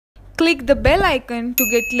Click the bell icon to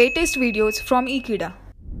get latest videos from Ekeeda.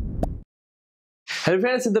 Hello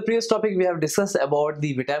friends, in the previous topic we have discussed about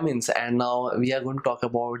the vitamins, and now we are going to talk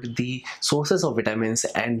about the sources of vitamins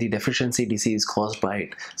and the deficiency disease caused by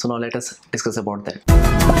it. So now let us discuss about that.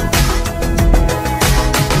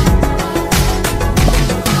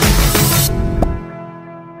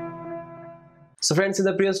 So friends, in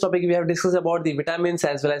the previous topic we have discussed about the vitamins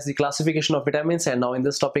as well as the classification of vitamins, and now in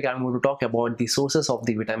this topic I'm going to talk about the sources of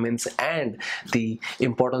the vitamins and the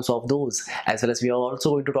importance of those, as well as we are also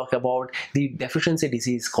going to talk about the deficiency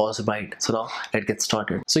disease caused by it. So now let's get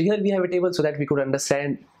started. So here we have a table so that we could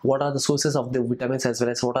understand what are the sources of the vitamins as well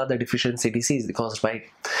as what are the deficiency disease caused by it.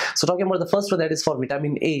 So talking about the first one, that is for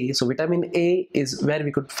vitamin A. So vitamin A is where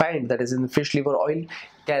we could find, that is in fish liver oil,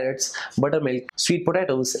 carrots, buttermilk, sweet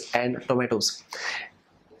potatoes and tomatoes.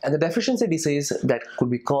 And the deficiency disease that could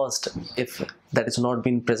be caused if that is not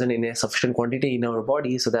been present in a sufficient quantity in our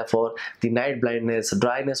body, so therefore the night blindness,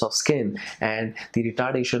 dryness of skin and the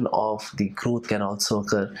retardation of the growth can also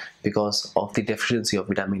occur because of the deficiency of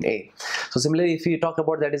vitamin A. So similarly, if we talk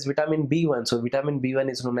about that is vitamin B1, so vitamin B1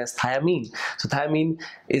 is known as thiamine. So thiamine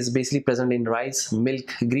is basically present in rice,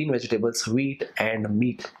 milk, green vegetables, wheat and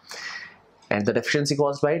meat. And the deficiency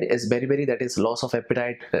caused by it is beriberi, that is loss of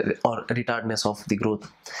appetite or retardedness of the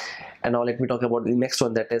growth. And now let me talk about the next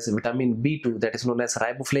one, that is vitamin B2, that is known as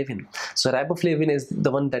riboflavin. So riboflavin is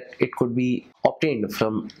the one that it could be obtained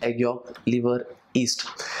from egg yolk, liver, yeast.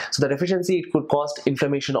 So the deficiency, it could cause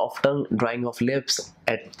inflammation of tongue, drying of lips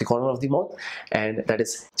at the corner of the mouth, and that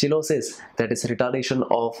is chillosis, that is retardation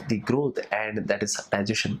of the growth and that is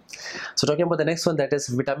digestion. So talking about the next one, that is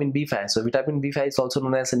vitamin B5. So vitamin B5 is also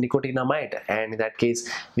known as nicotinamide, and in that case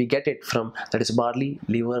we get it from, that is barley,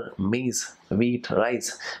 liver, maize, wheat,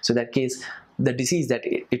 rice. So in that case the disease that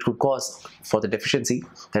it could cause for the deficiency,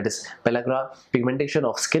 that is pellagra, pigmentation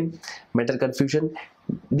of skin, mental confusion,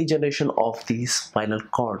 degeneration of the spinal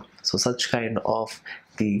cord. So such kind of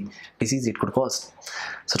the disease it could cause.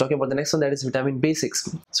 So talking about the next one, that is vitamin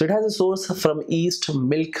B6. So it has a source from yeast,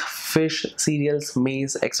 milk, fish, cereals,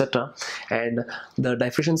 maize, etc. And the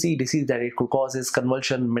deficiency disease that it could cause is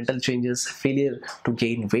convulsion, mental changes, failure to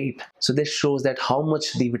gain weight. So this shows that how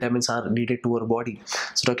much the vitamins are needed to our body.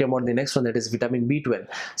 So talking about the next one, that is vitamin B12.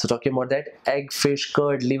 So talking about that, egg, fish,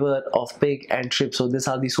 curd, liver of pig and sheep. So these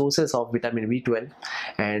are the sources of vitamin B12.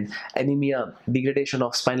 And anemia, degradation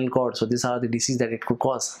of spinal cord. So these are the disease that it could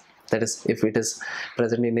cause, that is if it is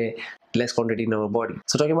present in a less quantity in our body.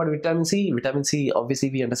 So talking about vitamin C, obviously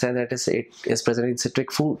we understand that it is present in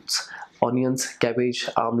citric fruits, onions, cabbage,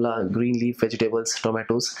 amla, green leaf vegetables,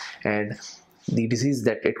 tomatoes, and the disease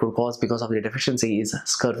that it could cause because of the deficiency is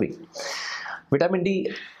scurvy. Vitamin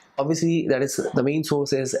D, obviously that is the main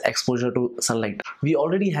source is exposure to sunlight. We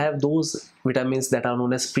already have those vitamins that are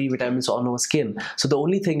known as pre-vitamins on our skin. So the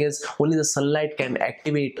only thing is only the sunlight can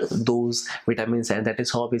activate those vitamins, and that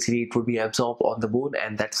is how basically it would be absorbed on the bone,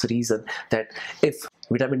 and that's the reason that if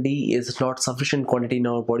vitamin D is not sufficient quantity in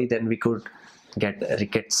our body, then we could get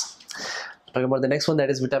rickets. Talking about the next one, that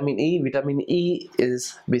is vitamin E. Vitamin E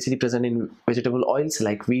is basically present in vegetable oils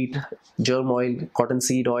like wheat, germ oil,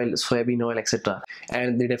 cottonseed oil, soybean oil, etc.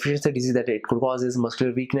 And the deficiency disease that it could cause is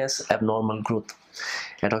muscular weakness, abnormal growth.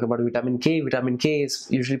 And talking about vitamin K is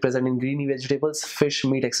usually present in greeny vegetables, fish,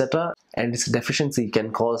 meat, etc. And its deficiency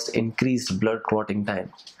can cause increased blood clotting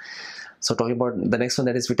time. So talking about the next one,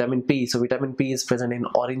 that is vitamin P. So vitamin P is present in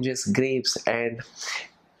oranges, grapes, and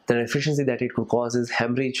the deficiency that it could cause is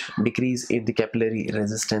hemorrhage, decrease in the capillary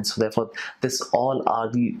resistance. So therefore this all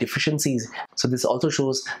are the deficiencies. So this also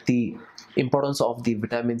shows the importance of the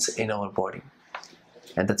vitamins in our body.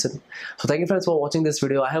 And that's it. So thank you friends for watching this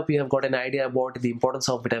video. I hope you have got an idea about the importance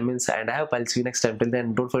of vitamins, and I hope I'll see you next time. Till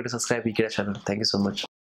then, don't forget to subscribe to Ekeeda channel. Thank you so much.